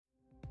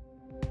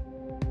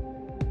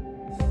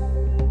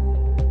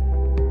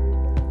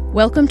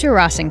Welcome to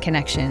Rawson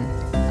Connection,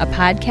 a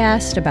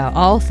podcast about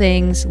all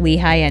things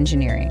Lehigh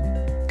engineering,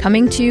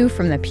 coming to you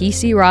from the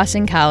P.C.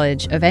 Rawson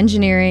College of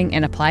Engineering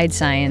and Applied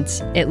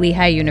Science at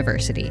Lehigh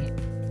University.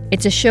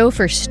 It's a show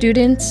for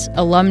students,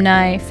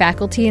 alumni,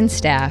 faculty, and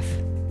staff,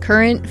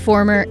 current,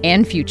 former,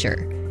 and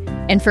future,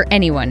 and for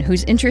anyone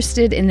who's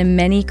interested in the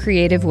many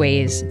creative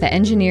ways that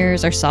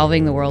engineers are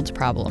solving the world's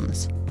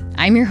problems.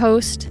 I'm your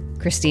host,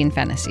 Christine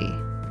Fennessy.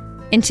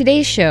 In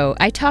today's show,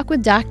 I talk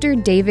with Dr.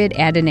 David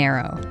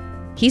Adenaro.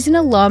 He's an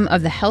alum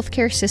of the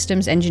Healthcare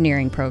Systems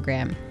Engineering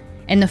program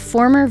and the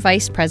former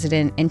Vice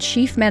President and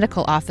Chief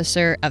Medical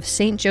Officer of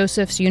St.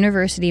 Joseph's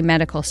University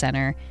Medical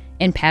Center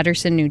in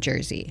Paterson, New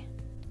Jersey.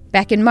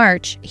 Back in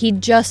March,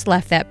 he'd just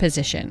left that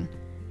position,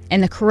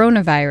 and the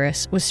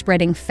coronavirus was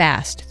spreading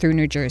fast through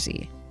New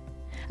Jersey.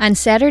 On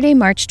Saturday,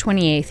 March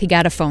 28th, he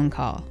got a phone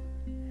call.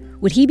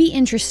 Would he be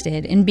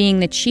interested in being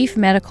the Chief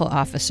Medical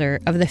Officer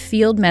of the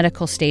Field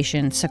Medical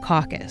Station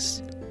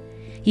Secaucus?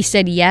 He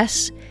said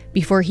yes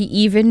before he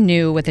even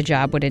knew what the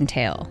job would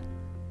entail.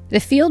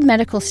 The Field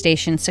Medical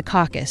Station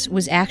Secaucus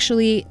was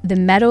actually the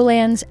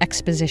Meadowlands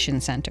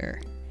Exposition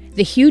Center.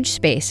 The huge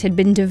space had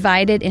been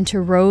divided into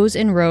rows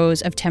and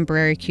rows of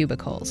temporary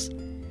cubicles,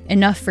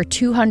 enough for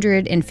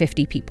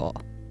 250 people.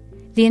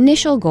 The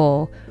initial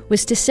goal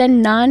was to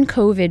send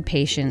non-COVID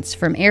patients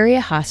from area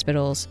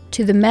hospitals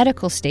to the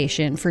medical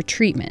station for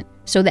treatment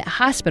so that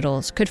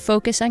hospitals could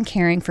focus on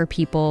caring for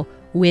people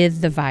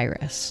with the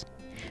virus.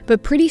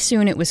 But pretty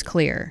soon it was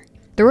clear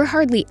there were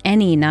hardly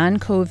any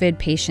non-COVID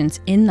patients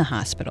in the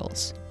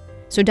hospitals.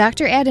 So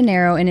Dr.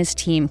 Adenaro and his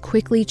team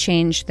quickly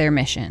changed their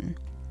mission.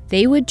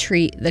 They would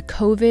treat the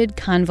COVID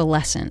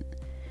convalescent,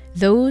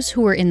 those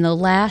who were in the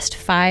last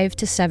 5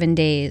 to 7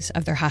 days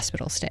of their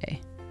hospital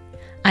stay.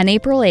 On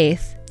April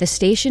 8th, the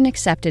station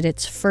accepted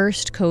its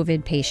first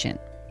COVID patient,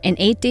 and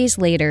 8 days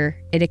later,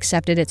 it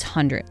accepted its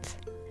 100th.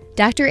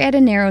 Dr.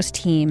 Adenaro's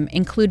team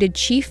included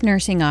Chief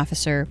Nursing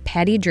Officer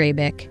Patty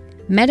Drabick,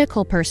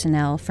 medical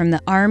personnel from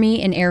the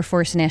Army and Air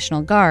Force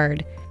National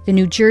Guard, the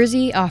New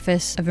Jersey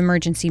Office of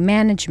Emergency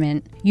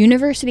Management,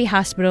 University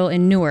Hospital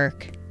in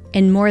Newark,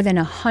 and more than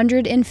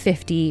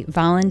 150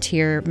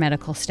 volunteer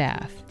medical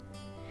staff.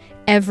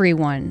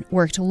 Everyone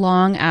worked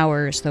long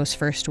hours those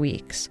first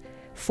weeks,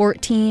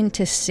 14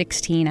 to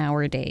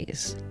 16-hour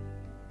days.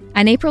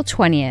 On April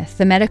 20th,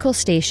 the medical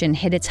station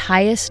hit its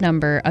highest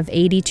number of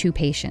 82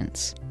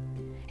 patients.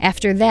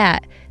 After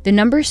that, the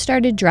numbers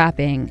started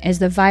dropping as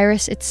the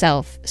virus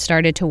itself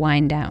started to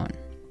wind down.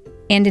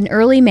 And in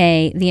early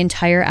May, the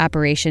entire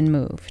operation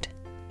moved.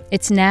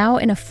 It's now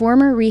in a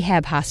former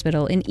rehab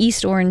hospital in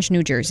East Orange,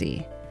 New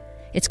Jersey.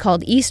 It's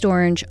called East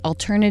Orange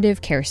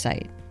Alternative Care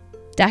Site.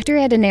 Dr.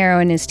 Adenaro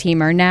and his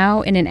team are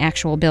now in an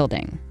actual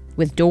building,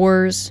 with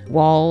doors,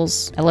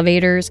 walls,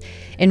 elevators,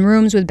 and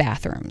rooms with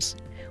bathrooms,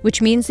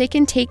 which means they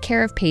can take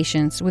care of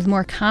patients with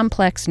more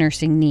complex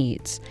nursing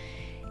needs.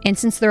 And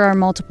since there are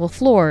multiple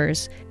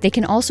floors, they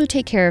can also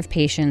take care of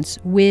patients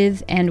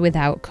with and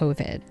without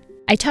COVID.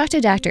 I talked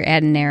to Dr.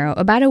 Adenaro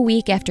about a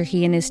week after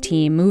he and his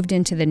team moved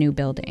into the new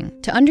building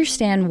to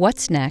understand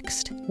what's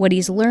next, what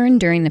he's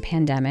learned during the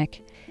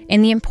pandemic,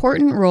 and the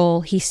important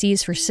role he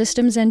sees for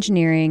systems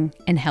engineering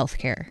and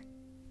healthcare.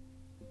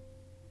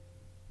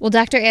 Well,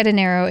 Dr.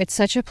 Adenaro, it's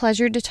such a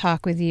pleasure to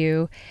talk with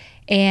you,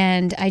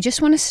 and I just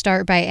want to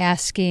start by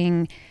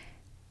asking,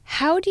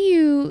 how do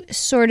you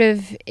sort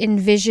of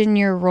envision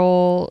your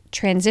role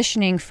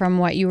transitioning from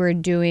what you were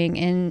doing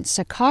in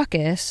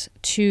Secaucus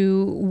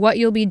to what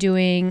you'll be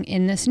doing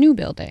in this new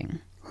building?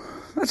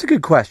 That's a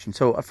good question.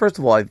 So first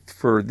of all,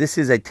 this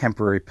is a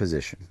temporary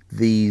position.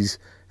 These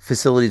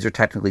facilities are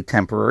technically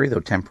temporary,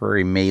 though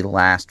temporary may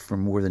last for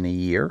more than a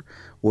year,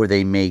 or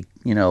they may,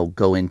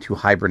 go into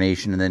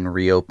hibernation and then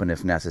reopen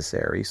if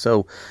necessary.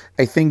 So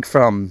I think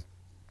from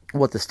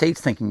what the state's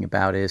thinking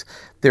about is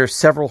there are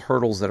several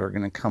hurdles that are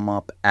going to come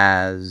up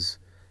as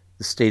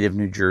the state of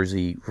New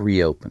Jersey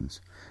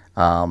reopens.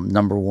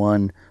 Number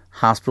one,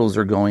 hospitals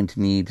are going to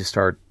need to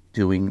start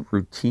doing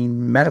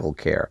routine medical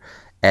care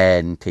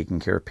and taking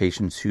care of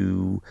patients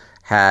who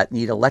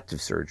need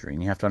elective surgery.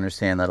 And you have to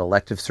understand that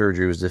elective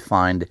surgery was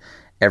defined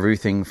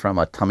everything from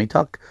a tummy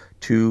tuck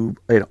to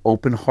an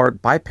open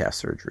heart bypass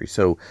surgery.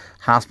 So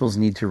hospitals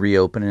need to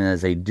reopen, and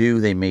as they do,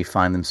 they may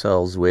find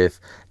themselves with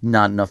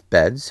not enough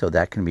beds, so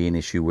that can be an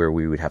issue where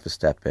we would have to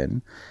step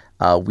in.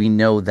 We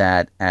know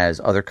that as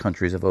other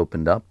countries have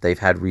opened up, they've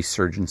had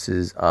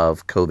resurgences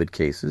of COVID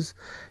cases.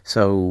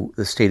 So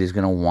the state is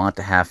going to want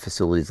to have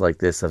facilities like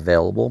this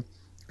available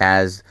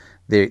as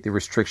the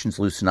restrictions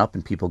loosen up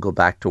and people go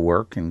back to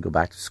work and go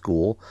back to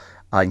school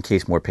in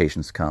case more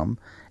patients come.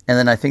 And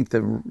then I think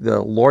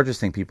the largest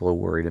thing people are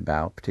worried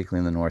about, particularly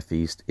in the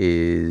Northeast,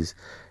 is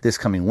this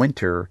coming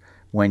winter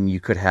when you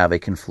could have a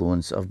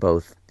confluence of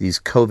both these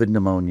COVID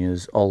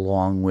pneumonias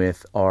along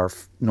with our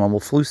normal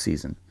flu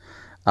season.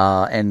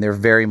 And they're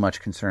very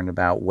much concerned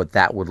about what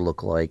that would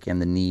look like and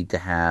the need to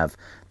have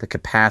the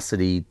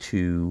capacity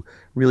to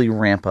really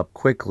ramp up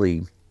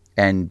quickly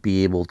and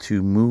be able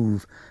to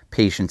move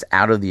patients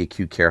out of the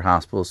acute care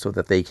hospitals so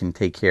that they can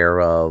take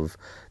care of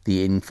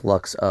the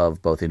influx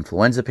of both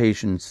influenza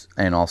patients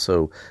and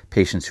also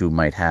patients who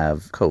might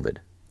have COVID.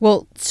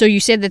 Well, so you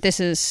said that this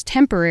is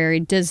temporary.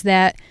 Does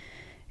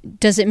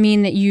it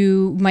mean that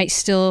you might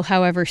still,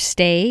 however,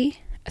 stay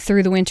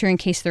through the winter in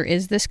case there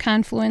is this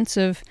confluence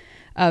of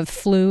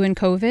flu and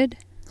COVID?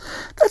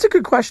 That's a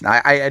good question.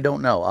 I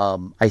don't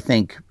know. I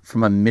think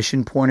from a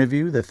mission point of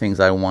view, the things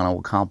I want to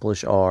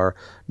accomplish are,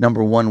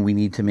 number one, we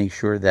need to make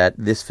sure that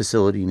this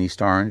facility in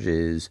East Orange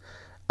is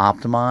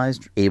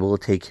optimized, able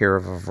to take care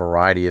of a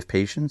variety of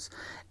patients.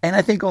 And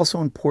I think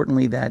also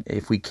importantly that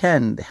if we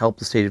can help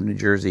the state of New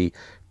Jersey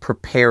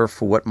prepare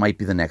for what might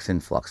be the next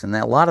influx. And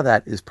that a lot of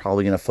that is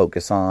probably going to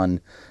focus on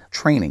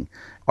training.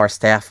 Our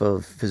staff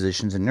of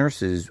physicians and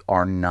nurses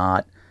are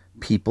not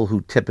people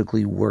who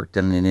typically worked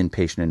in an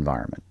inpatient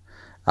environment.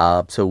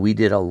 So we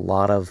did a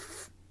lot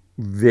of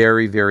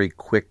very, very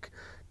quick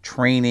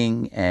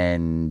training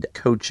and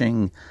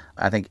coaching.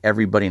 I think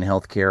everybody in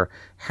healthcare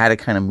had to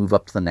kind of move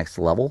up to the next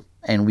level.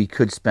 And we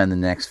could spend the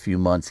next few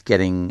months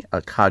getting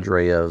a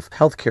cadre of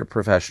healthcare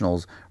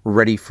professionals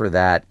ready for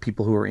that,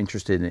 people who are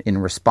interested in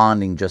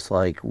responding, just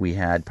like we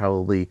had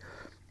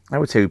I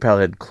would say we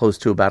probably had close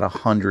to about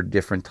 100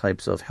 different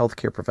types of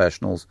healthcare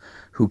professionals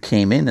who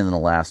came in the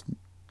last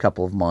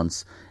couple of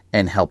months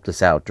and helped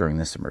us out during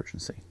this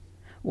emergency.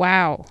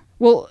 Wow.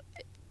 Well,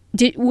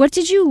 what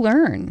did you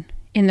learn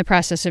in the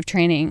process of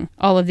training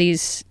all of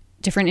these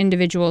different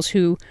individuals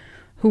who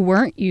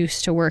weren't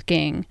used to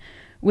working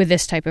with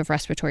this type of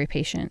respiratory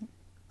patient?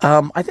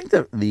 I think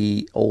that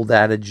the old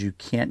adage, you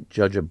can't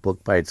judge a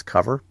book by its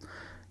cover,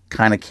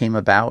 kind of came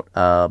about.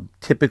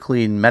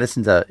 Typically in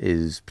medicine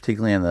is,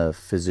 particularly on the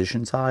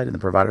physician side and the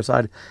provider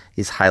side,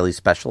 is highly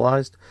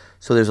specialized.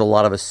 So there's a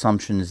lot of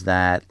assumptions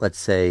that, let's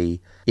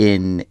say,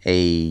 in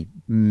a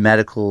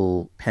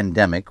medical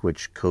pandemic,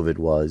 which COVID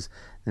was,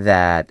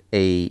 that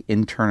a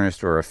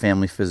internist or a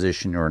family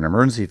physician or an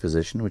emergency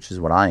physician, which is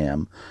what I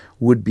am,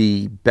 would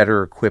be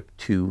better equipped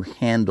to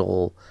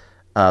handle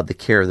the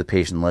care of the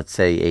patient. Let's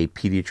say a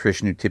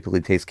pediatrician who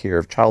typically takes care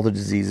of childhood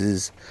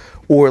diseases,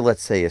 or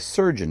let's say a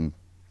surgeon.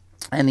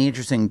 And the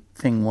interesting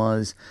thing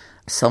was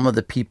some of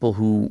the people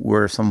who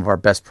were some of our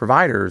best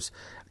providers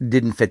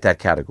didn't fit that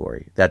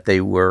category, that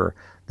they were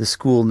the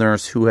school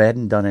nurse who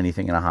hadn't done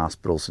anything in a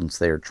hospital since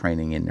their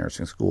training in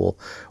nursing school,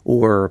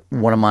 or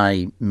one of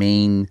my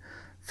main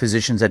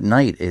physicians at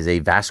night is a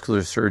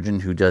vascular surgeon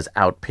who does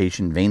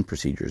outpatient vein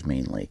procedures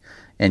mainly.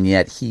 And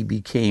yet he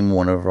became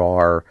one of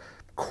our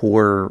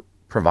core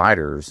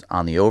providers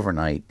on the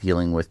overnight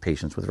dealing with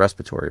patients with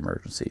respiratory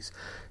emergencies.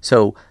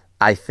 So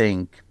I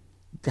think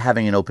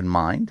having an open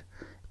mind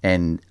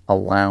and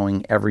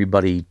allowing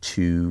everybody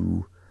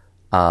to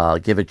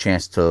give a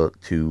chance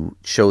to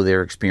show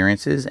their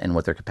experiences and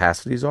what their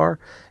capacities are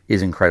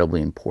is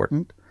incredibly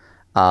important.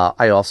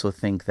 I also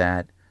think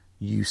that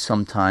you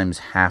sometimes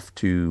have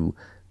to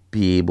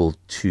be able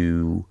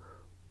to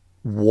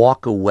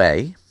walk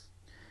away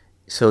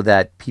so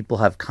that people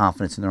have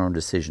confidence in their own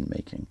decision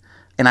making.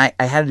 And I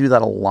had to do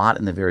that a lot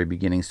in the very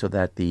beginning so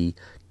that the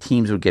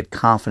teams would get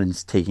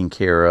confidence taking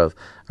care of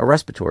a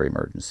respiratory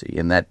emergency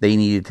and that they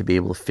needed to be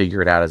able to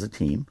figure it out as a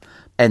team.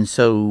 And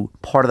so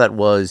part of that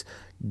was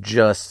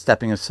just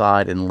stepping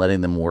aside and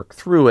letting them work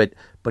through it,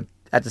 but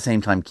at the same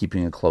time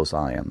keeping a close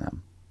eye on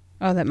them.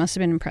 Oh, that must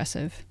have been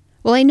impressive.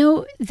 Well, I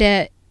know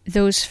that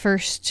those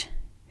first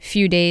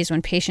few days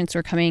when patients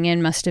were coming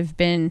in must have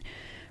been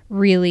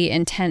really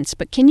intense,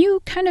 but can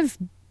you kind of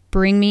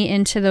bring me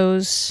into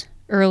those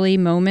early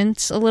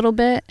moments a little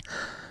bit?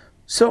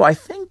 So I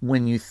think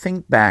when you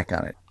think back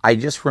on it, I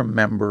just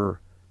remember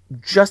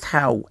just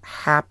how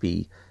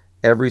happy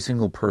every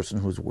single person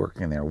who's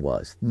working there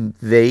was.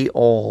 They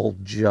all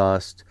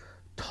just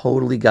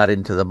totally got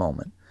into the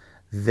moment.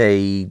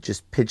 They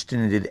just pitched in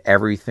and did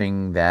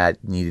everything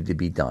that needed to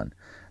be done.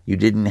 You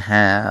didn't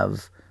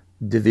have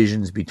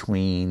divisions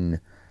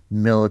between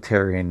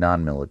military and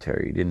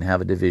non-military. You didn't have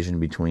a division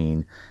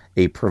between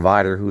a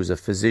provider who's a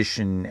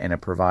physician and a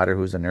provider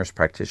who's a nurse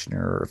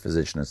practitioner or a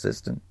physician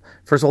assistant.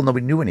 First of all,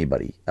 nobody knew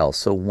anybody else.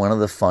 So one of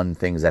the fun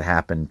things that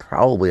happened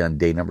probably on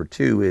day number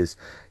 2 is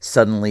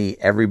suddenly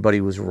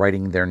everybody was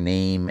writing their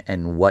name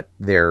and what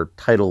their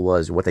title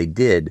was, what they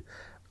did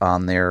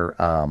on their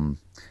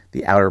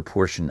the outer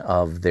portion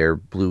of their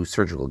blue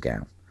surgical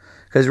gown.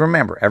 Because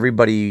remember,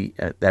 everybody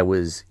that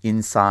was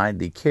inside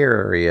the care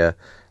area,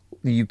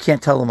 you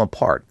can't tell them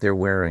apart. They're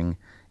wearing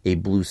a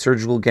blue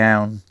surgical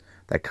gown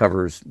that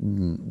covers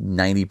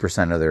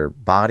 90% of their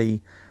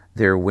body.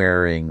 They're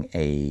wearing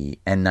a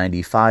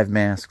N95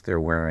 mask. They're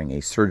wearing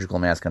a surgical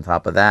mask on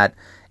top of that.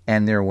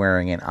 And they're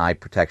wearing an eye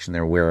protection.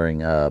 They're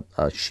wearing a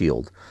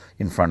shield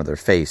in front of their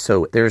face.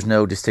 So there's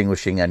no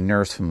distinguishing a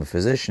nurse from a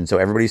physician. So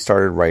everybody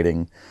started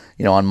writing,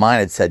 on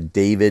mine it said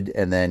David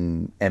and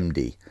then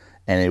MD.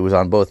 And it was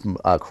on both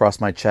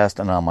across my chest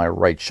and on my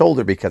right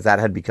shoulder because that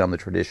had become the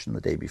tradition the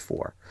day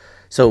before.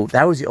 So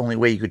that was the only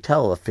way you could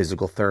tell a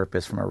physical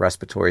therapist from a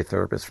respiratory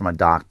therapist, from a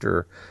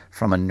doctor,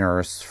 from a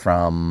nurse,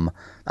 from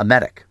a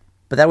medic.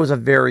 But that was a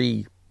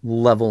very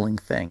leveling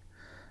thing.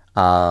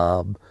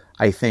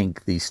 I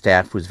think the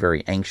staff was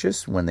very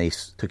anxious when they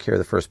took care of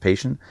the first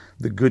patient.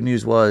 The good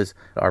news was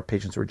our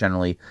patients were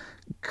generally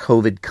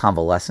COVID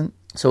convalescent.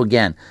 So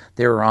again,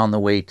 they were on the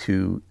way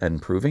to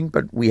improving,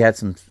 but we had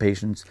some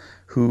patients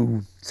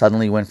who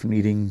suddenly went from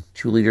needing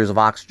 2 liters of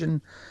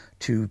oxygen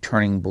to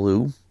turning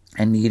blue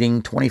and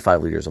needing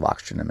 25 liters of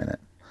oxygen a minute.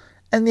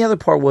 And the other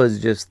part was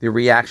just the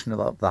reaction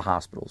of the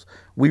hospitals.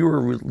 We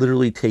were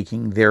literally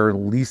taking their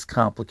least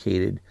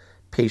complicated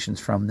patients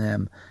from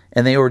them,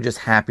 and they were just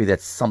happy that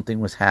something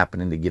was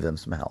happening to give them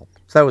some help.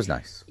 So that was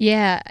nice.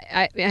 Yeah,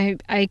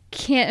 I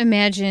can't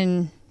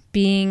imagine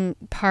being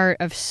part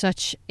of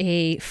such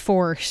a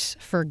force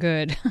for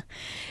good.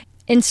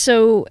 And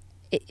so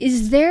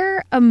is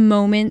there a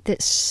moment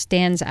that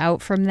stands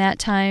out from that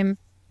time?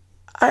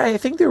 I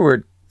think there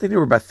were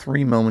about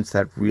 3 moments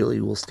that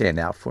really will stand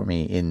out for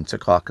me in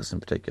Secaucus in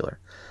particular.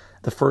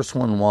 The first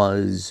one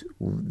was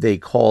they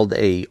called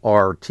a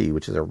RRT,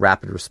 which is a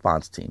rapid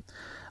response team.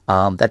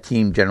 That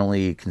team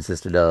generally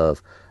consisted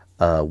of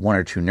 1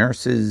 or 2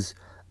 nurses,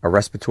 a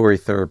respiratory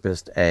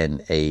therapist,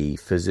 and a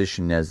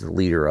physician as the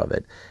leader of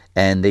it.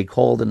 And they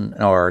called an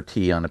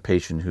RRT on a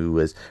patient who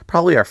was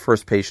probably our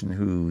first patient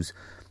who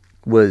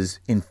was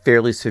in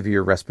fairly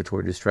severe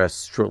respiratory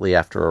distress shortly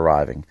after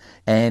arriving.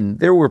 And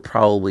there were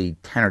probably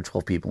 10 or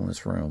 12 people in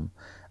this room,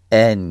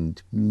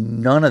 and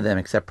none of them,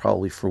 except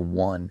probably for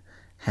one,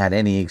 had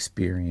any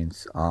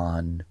experience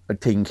on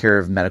taking care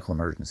of medical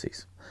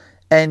emergencies.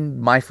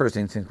 And my first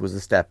instinct was to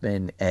step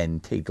in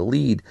and take the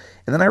lead.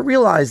 And then I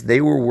realized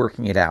they were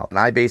working it out. And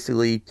I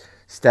basically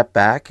stepped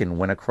back and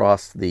went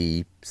across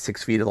the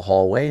 6 feet of the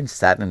hallway and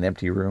sat in an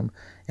empty room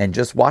and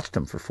just watched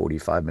them for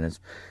 45 minutes.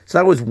 So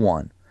that was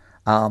one.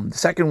 The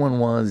second one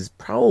was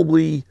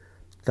probably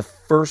the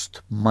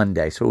first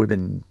Monday. So it would have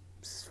been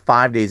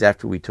 5 days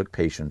after we took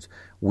patients.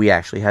 We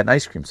actually had an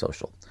ice cream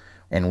social.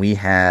 And we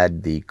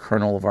had the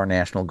colonel of our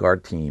National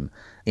Guard team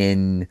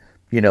in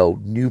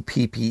new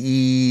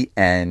PPE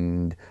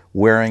and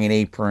wearing an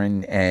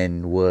apron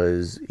and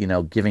was,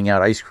 giving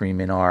out ice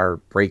cream in our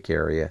break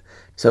area.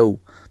 So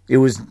it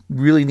was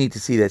really neat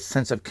to see that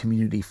sense of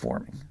community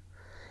forming.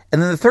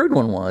 And then the third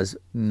one was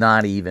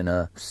not even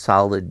a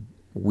solid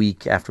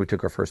week after we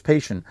took our first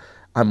patient.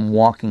 I'm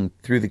walking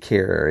through the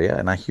care area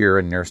and I hear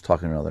a nurse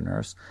talking to another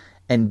nurse.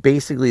 And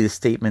basically the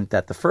statement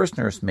that the first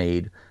nurse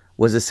made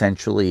was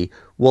essentially,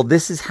 well,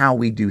 this is how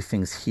we do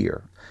things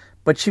here.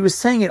 But she was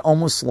saying it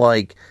almost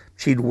like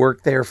she'd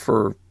worked there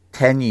for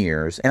 10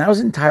 years. And I was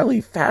entirely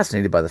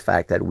fascinated by the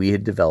fact that we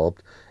had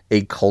developed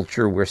a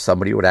culture where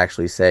somebody would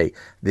actually say,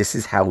 this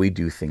is how we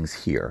do things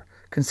here.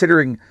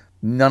 Considering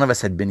none of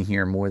us had been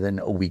here more than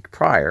a week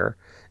prior.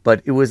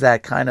 But it was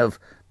that kind of,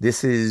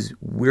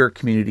 we're a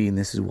community and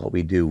this is what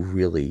we do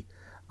really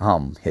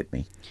hit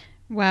me.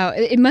 Wow.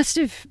 It must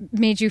have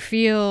made you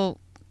feel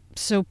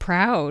so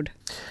proud.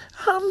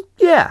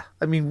 Yeah.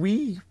 I mean,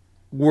 we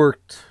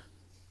worked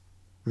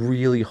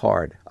really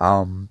hard.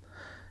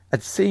 At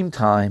the same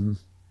time,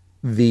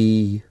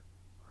 your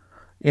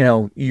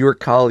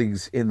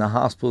colleagues in the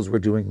hospitals were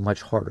doing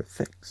much harder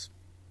things.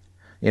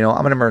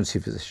 I'm an emergency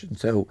physician,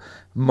 so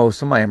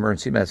most of my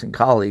emergency medicine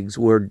colleagues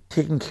were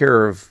taking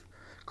care of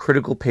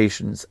critical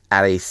patients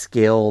at a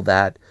scale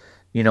that,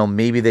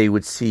 maybe they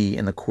would see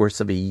in the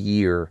course of a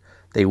year,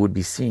 they would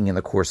be seeing in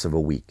the course of a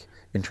week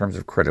in terms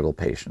of critical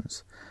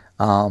patients.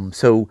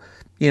 So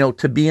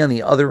to be on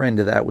the other end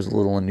of that was a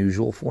little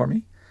unusual for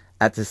me.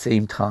 At the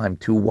same time,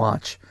 to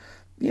watch,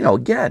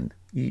 again,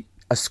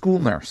 a school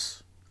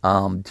nurse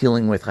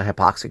dealing with a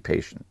hypoxic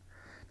patient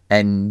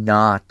and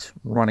not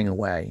running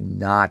away,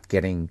 not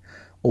getting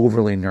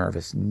overly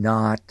nervous,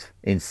 not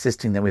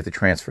insisting that we have to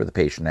transfer the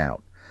patient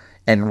out,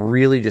 and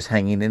really just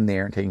hanging in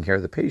there and taking care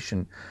of the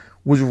patient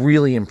was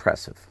really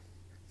impressive.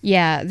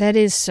 Yeah, that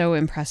is so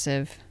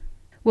impressive.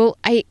 Well,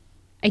 I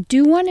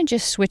do want to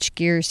just switch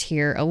gears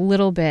here a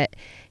little bit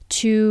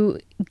to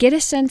get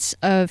a sense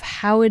of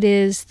how it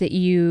is that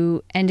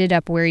you ended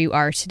up where you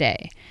are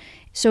today.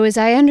 So as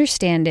I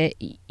understand it,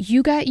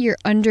 you got your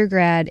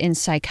undergrad in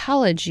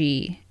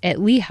psychology at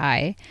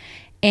Lehigh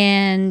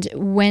and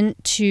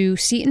went to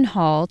Seton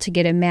Hall to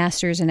get a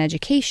master's in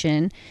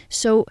education.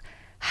 So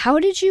how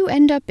did you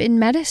end up in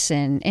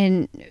medicine,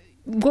 and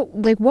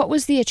what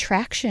was the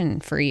attraction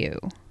for you?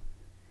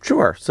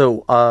 Sure.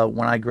 So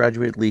when I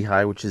graduated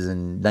Lehigh, which is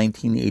in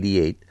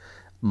 1988,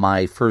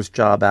 my first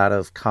job out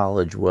of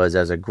college was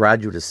as a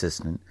graduate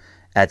assistant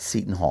at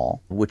Seton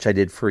Hall, which I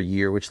did for a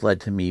year, which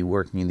led to me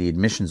working in the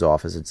admissions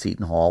office at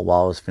Seton Hall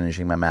while I was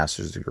finishing my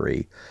master's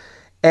degree.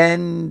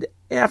 And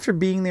after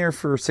being there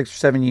for 6 or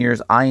 7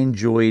 years, I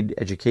enjoyed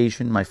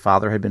education. My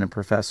father had been a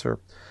professor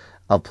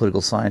of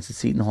political science at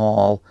Seton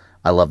Hall.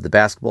 I loved the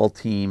basketball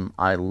team.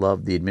 I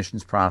loved the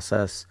admissions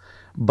process.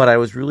 But I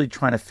was really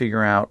trying to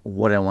figure out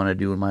what I want to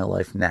do in my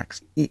life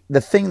next.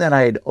 The thing that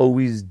I had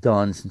always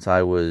done since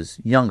I was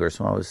younger,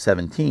 so when I was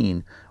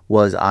 17,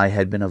 was I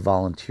had been a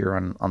volunteer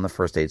on the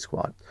first aid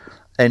squad.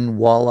 And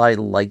while I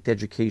liked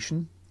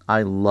education,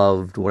 I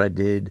loved what I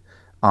did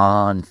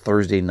on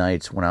Thursday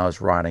nights when I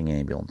was riding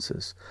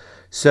ambulances.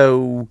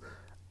 So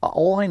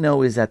All I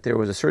know is that there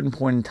was a certain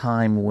point in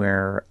time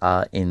where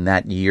in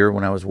that year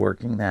when I was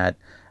working that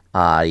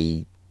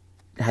I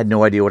had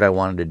no idea what I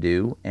wanted to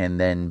do. And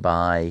then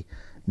by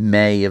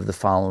May of the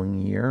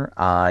following year,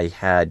 I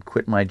had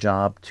quit my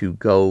job to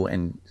go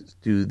and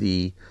do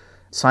the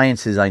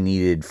sciences I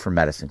needed for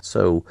medicine.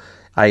 So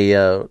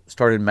I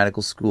started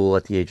medical school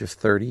at the age of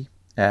 30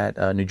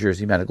 at New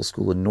Jersey Medical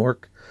School in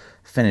Newark,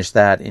 finished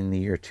that in the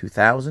year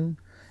 2000,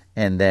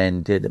 and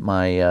then did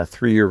my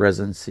 3-year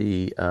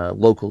residency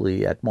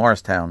locally at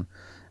Morristown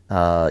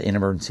in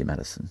emergency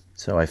medicine.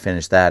 So I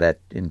finished that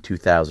in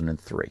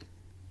 2003.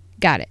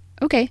 Got it.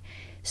 Okay.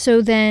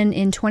 So then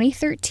in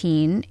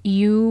 2013,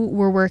 you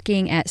were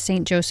working at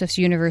St. Joseph's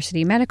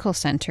University Medical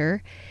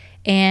Center,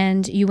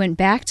 and you went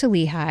back to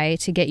Lehigh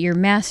to get your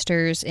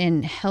master's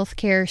in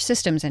healthcare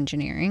systems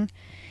engineering.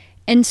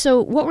 And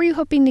so what were you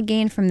hoping to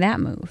gain from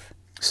that move?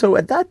 So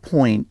at that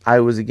point, I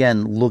was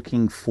again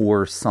looking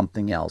for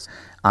something else.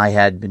 I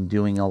had been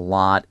doing a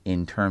lot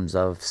in terms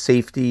of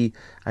safety.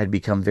 I'd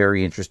become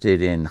very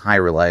interested in high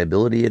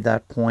reliability at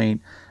that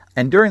point.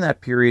 And during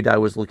that period, I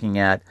was looking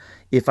at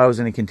if I was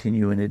going to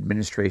continue in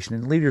administration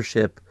and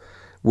leadership,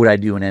 would I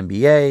do an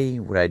MBA?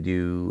 Would I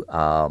do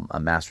a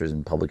master's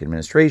in public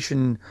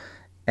administration?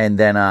 And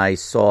then I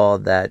saw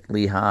that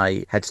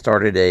Lehigh had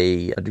started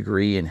a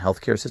degree in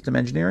healthcare system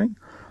engineering.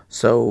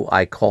 So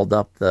I called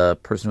up the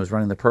person who was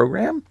running the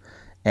program.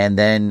 And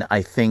then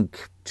I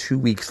think 2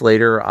 weeks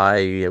later,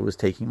 I was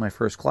taking my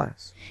first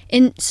class.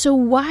 And so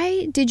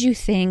why did you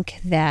think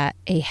that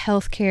a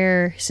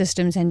healthcare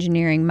systems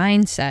engineering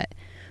mindset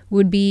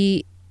would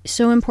be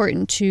so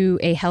important to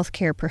a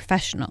healthcare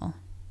professional?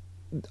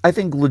 I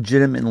think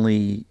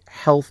legitimately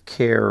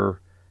healthcare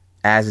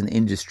as an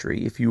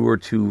industry, if you were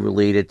to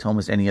relate it to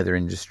almost any other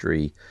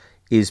industry,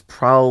 is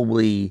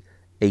probably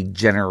a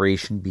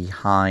generation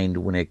behind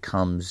when it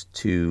comes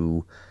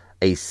to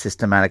a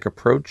systematic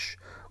approach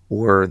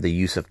or the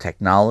use of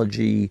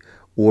technology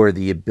or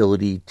the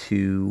ability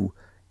to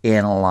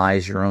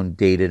analyze your own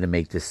data to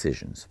make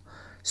decisions.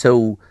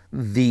 So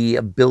the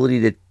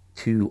ability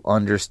to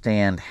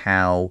understand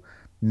how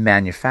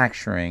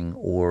manufacturing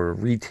or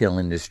retail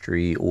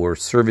industry or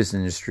service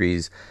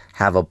industries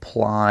have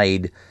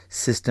applied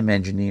system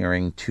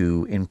engineering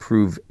to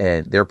improve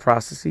their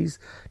processes,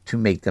 to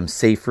make them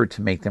safer,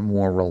 to make them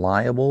more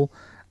reliable,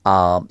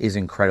 is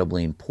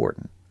incredibly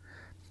important.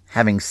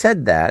 Having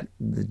said that,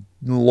 the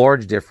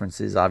large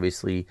difference is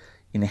obviously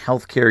in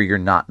healthcare, you're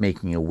not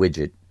making a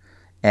widget,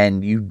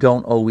 and you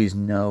don't always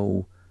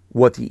know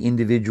what the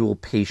individual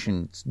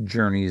patient's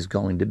journey is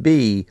going to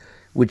be,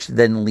 which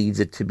then leads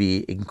it to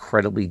be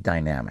incredibly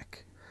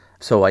dynamic.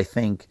 So I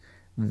think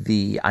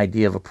the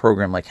idea of a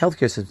program like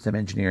healthcare system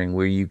engineering,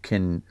 where you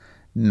can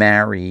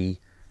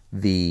marry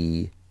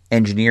the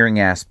engineering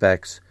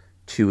aspects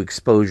to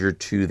exposure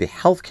to the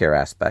healthcare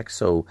aspects,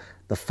 so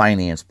the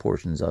finance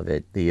portions of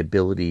it, the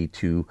ability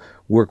to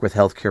work with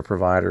healthcare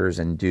providers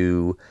and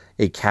do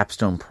a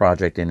capstone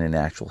project in an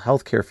actual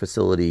healthcare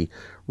facility,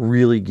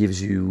 really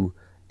gives you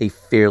a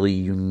fairly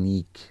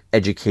unique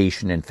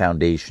education and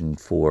foundation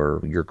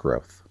for your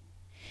growth.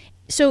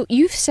 So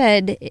you've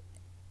said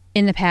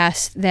in the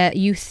past that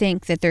you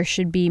think that there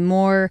should be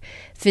more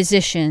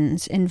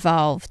physicians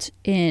involved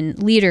in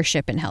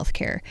leadership in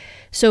healthcare.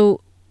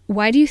 So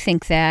why do you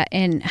think that,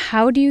 and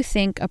how do you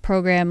think a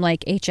program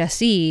like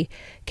HSE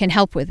can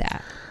help with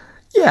that?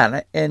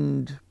 Yeah,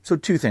 and so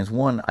two things.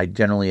 One, I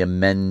generally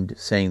amend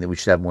saying that we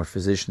should have more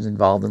physicians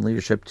involved in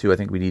leadership. Two, I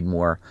think we need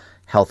more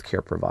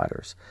healthcare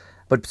providers.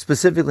 But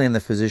specifically on the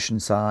physician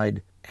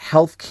side,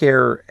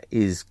 healthcare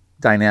is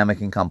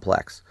dynamic and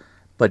complex.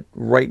 But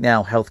right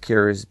now,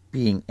 healthcare is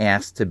being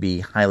asked to be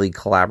highly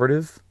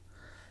collaborative.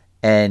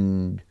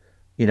 And,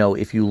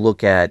 if you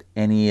look at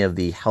any of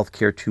the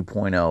healthcare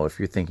 2.0, if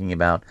you're thinking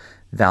about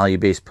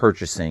value-based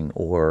purchasing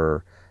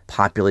or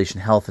population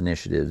health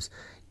initiatives,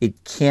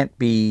 it can't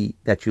be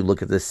that you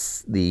look at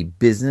the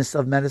business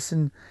of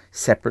medicine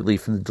separately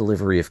from the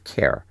delivery of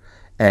care.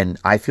 And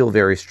I feel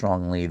very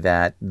strongly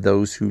that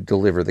those who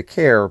deliver the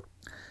care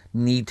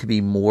need to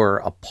be more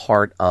a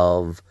part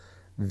of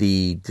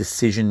the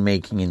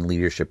decision-making and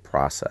leadership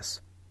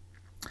process.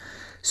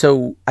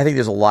 So I think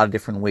there's a lot of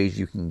different ways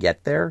you can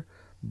get there.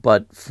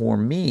 But for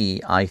me,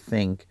 I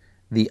think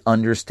the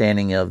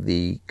understanding of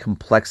the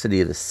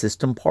complexity of the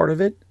system part of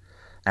it,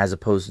 as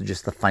opposed to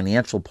just the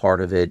financial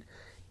part of it,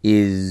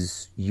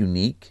 is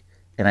unique.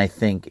 And I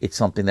think it's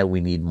something that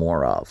we need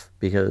more of,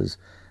 because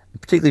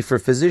particularly for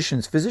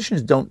physicians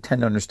don't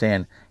tend to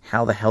understand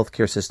how the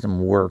healthcare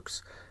system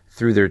works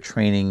through their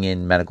training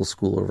in medical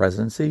school or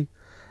residency.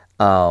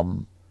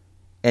 And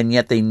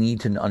yet they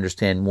need to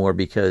understand more,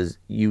 because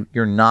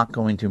you're not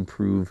going to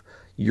improve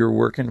your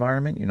work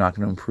environment. You're not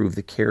going to improve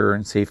the care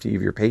and safety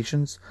of your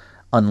patients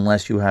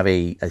unless you have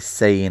a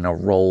say and a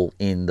role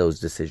in those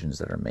decisions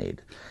that are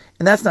made.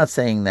 And that's not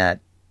saying that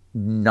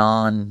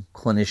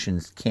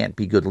non-clinicians can't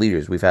be good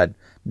leaders. We've had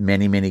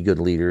many, many good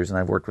leaders, and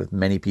I've worked with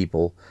many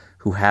people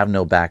who have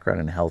no background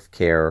in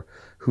healthcare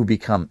who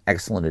become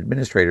excellent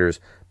administrators.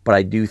 But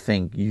I do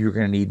think you're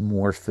going to need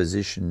more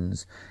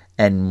physicians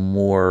and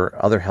more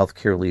other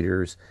healthcare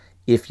leaders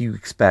if you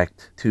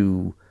expect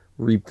to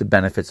reap the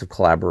benefits of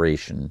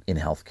collaboration in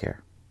healthcare.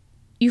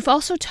 You've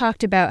also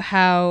talked about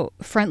how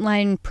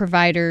frontline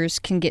providers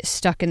can get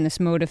stuck in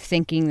this mode of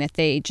thinking that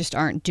they just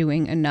aren't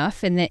doing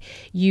enough, and that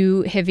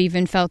you have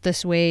even felt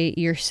this way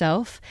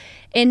yourself.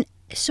 And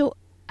so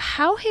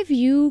how have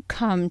you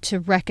come to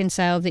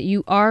reconcile that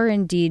you are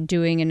indeed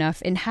doing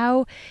enough, and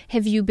how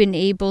have you been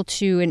able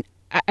to, and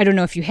I don't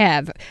know if you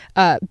have,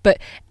 but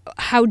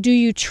how do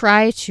you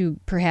try to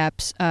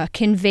perhaps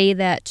convey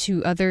that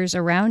to others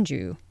around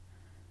you?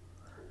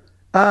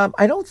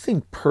 I don't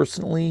think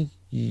personally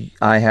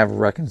I have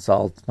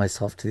reconciled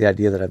myself to the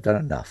idea that I've done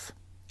enough.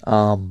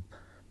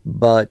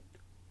 But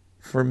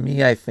for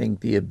me, I think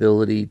the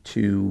ability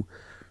to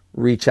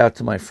reach out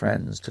to my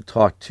friends, to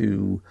talk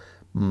to,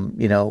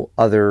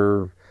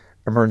 other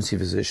emergency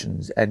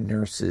physicians and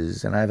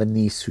nurses. And I have a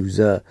niece who's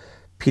a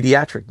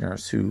pediatric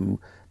nurse who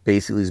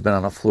basically has been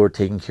on a floor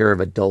taking care of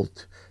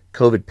adult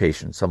COVID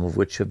patients, some of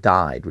which have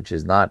died, which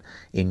is not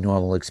a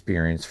normal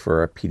experience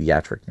for a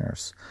pediatric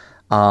nurse.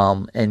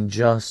 And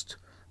just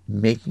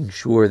making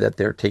sure that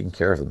they're taking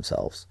care of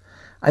themselves.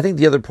 I think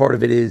the other part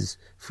of it is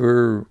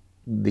for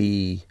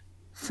the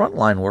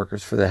frontline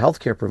workers, for the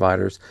healthcare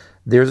providers,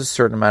 there's a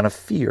certain amount of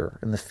fear.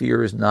 And the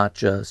fear is not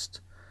just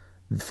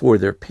for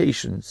their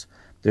patients.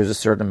 There's a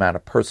certain amount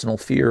of personal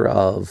fear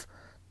of,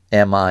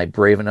 am I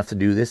brave enough to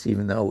do this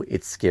even though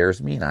it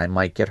scares me and I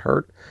might get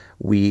hurt?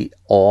 We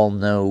all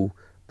know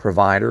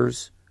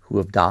providers who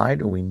have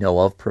died, or we know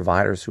of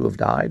providers who have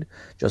died,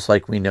 just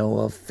like we know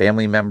of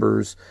family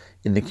members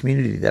in the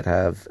community that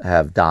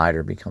have died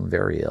or become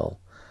very ill.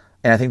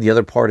 And I think the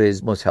other part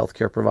is most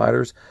healthcare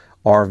providers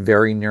are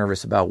very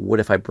nervous about,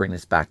 what if I bring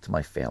this back to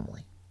my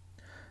family?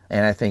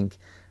 And I think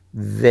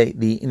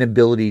the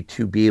inability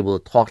to be able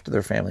to talk to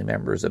their family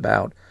members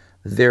about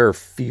their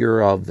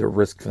fear of the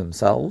risk for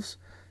themselves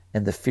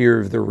and the fear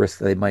of the risk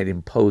that they might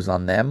impose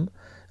on them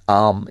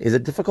is a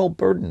difficult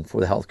burden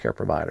for the healthcare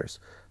providers.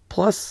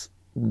 Plus,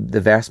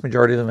 the vast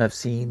majority of them have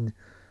seen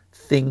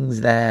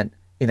things that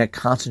in a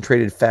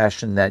concentrated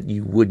fashion that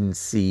you wouldn't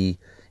see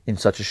in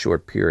such a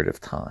short period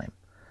of time.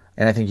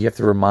 And I think you have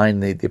to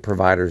remind the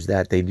providers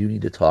that they do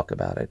need to talk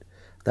about it,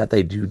 that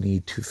they do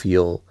need to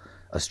feel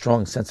a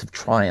strong sense of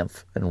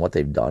triumph in what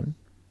they've done,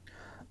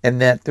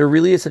 and that there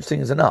really is such thing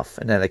as enough,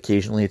 and that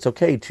occasionally it's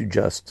okay to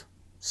just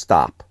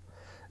stop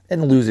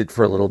and lose it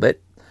for a little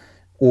bit,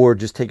 or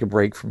just take a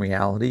break from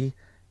reality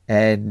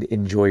and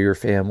enjoy your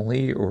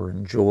family or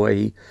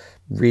enjoy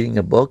reading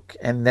a book,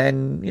 and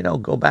then,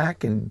 go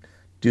back and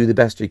do the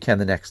best you can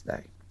the next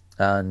day.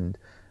 And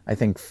I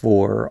think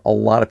for a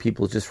lot of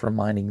people, it's just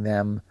reminding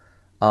them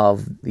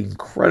of the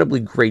incredibly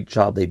great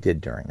job they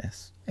did during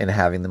this and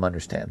having them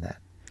understand that.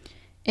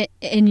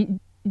 And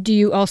do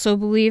you also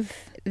believe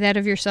that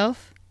of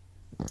yourself?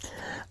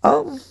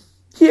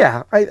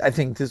 Yeah, I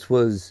think this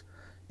was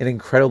an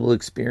incredible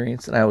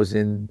experience, and I was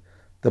in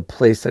the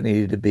place I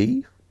needed to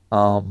be.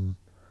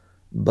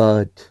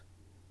 But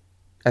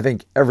I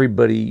think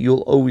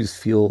you'll always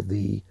feel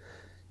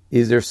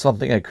is there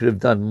something I could have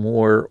done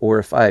more? Or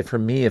if I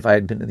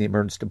had been in the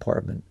emergency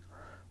department,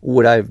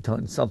 would I have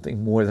done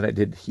something more than I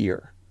did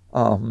here?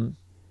 And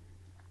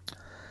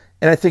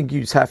I think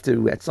you just have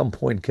to, at some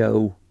point,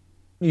 go,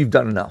 you've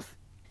done enough.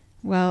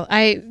 Well,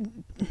 I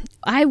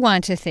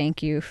want to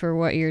thank you for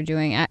what you're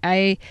doing.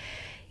 I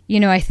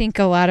think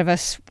a lot of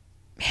us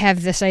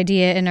have this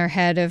idea in our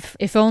head of,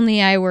 if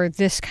only I were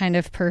this kind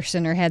of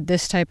person or had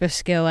this type of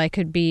skill, I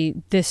could be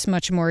this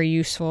much more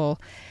useful.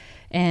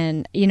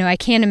 And, I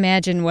can't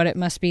imagine what it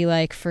must be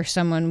like for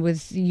someone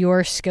with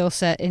your skill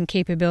set and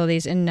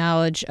capabilities and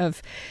knowledge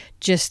of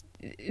just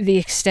the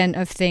extent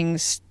of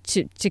things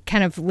to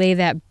kind of lay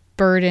that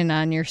burden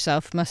on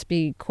yourself must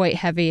be quite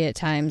heavy at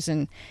times.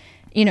 And,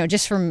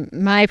 just from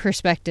my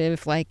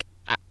perspective, like,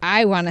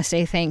 I want to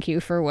say thank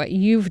you for what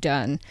you've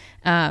done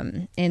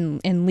in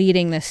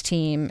leading this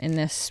team in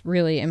this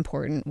really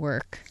important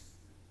work.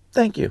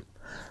 Thank you.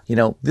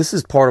 This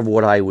is part of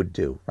what I would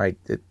do, right?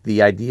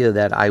 The idea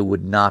that I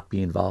would not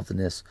be involved in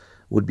this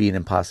would be an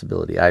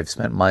impossibility. I've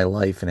spent my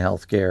life in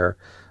healthcare.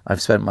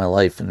 I've spent my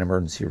life in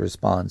emergency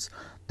response.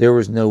 There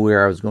was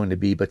nowhere I was going to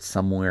be but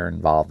somewhere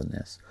involved in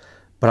this.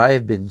 But I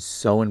have been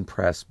so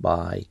impressed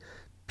by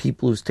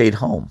people who stayed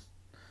home,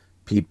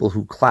 people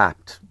who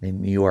clapped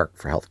in New York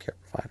for healthcare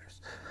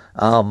providers,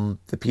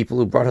 the people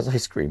who brought us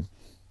ice cream,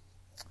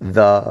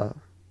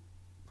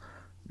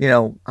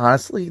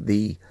 honestly,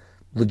 the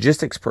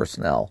logistics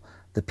personnel,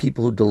 the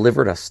people who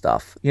delivered us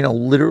stuff.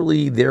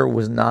 Literally there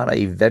was not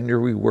a vendor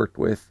we worked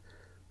with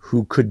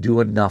who could do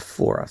enough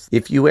for us.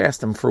 If you asked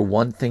them for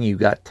one thing, you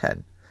got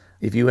 10.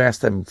 If you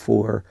asked them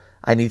for,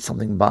 I need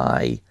something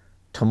by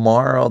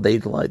tomorrow,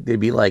 they'd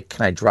be like,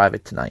 can I drive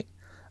it tonight?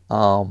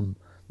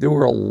 There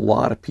were a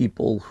lot of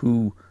people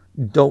who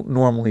don't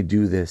normally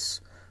do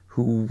this,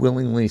 who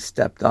willingly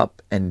stepped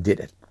up and did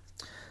it,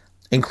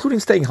 including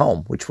staying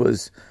home, which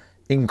was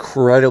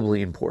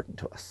incredibly important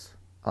to us.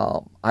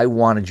 I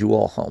wanted you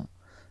all home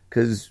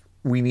because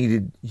we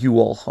needed you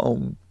all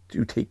home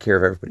to take care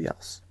of everybody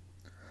else.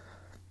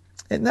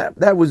 And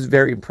that was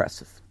very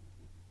impressive,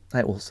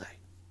 I will say.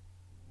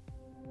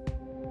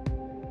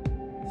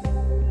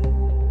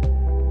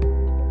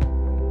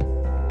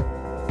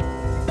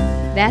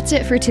 That's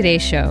it for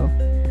today's show.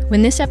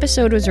 When this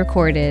episode was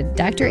recorded,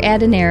 Dr.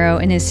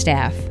 Adenaro and his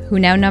staff, who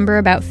now number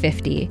about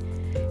 50,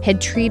 had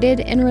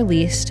treated and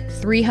released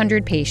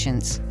 300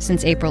 patients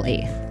since April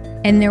 8th,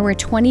 and there were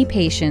 20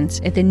 patients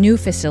at the new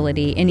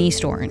facility in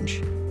East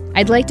Orange.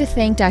 I'd like to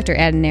thank Dr.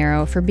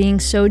 Adenaro for being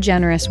so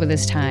generous with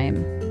his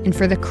time and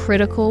for the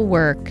critical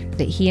work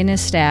that he and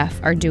his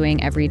staff are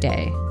doing every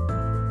day.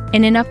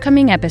 In an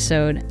upcoming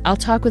episode, I'll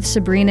talk with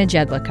Sabrina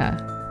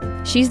Jedlicka.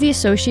 She's the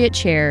Associate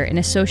Chair and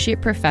Associate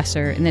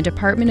Professor in the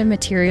Department of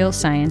Materials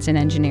Science and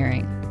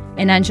Engineering.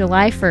 And on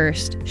July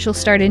 1st, she'll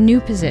start a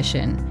new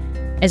position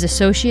as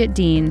Associate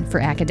Dean for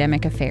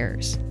Academic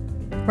Affairs.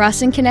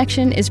 Rawson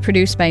Connection is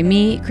produced by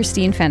me,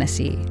 Christine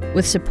Fennessy,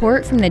 with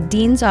support from the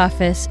Dean's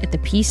Office at the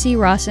P.C.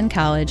 Rawson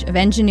College of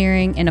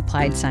Engineering and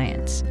Applied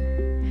Science.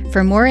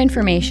 For more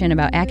information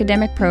about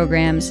academic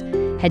programs,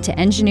 head to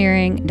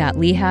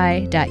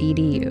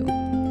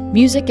engineering.lehigh.edu.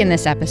 Music in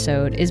this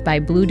episode is by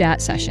Blue Dot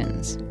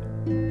Sessions.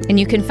 And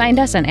you can find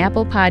us on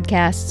Apple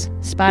Podcasts,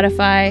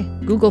 Spotify,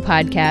 Google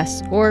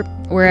Podcasts, or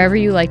wherever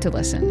you like to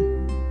listen.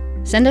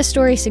 Send us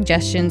story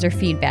suggestions or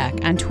feedback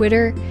on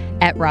Twitter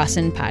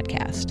 @Rawson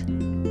Podcast.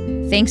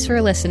 Thanks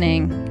for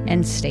listening,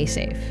 and stay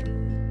safe.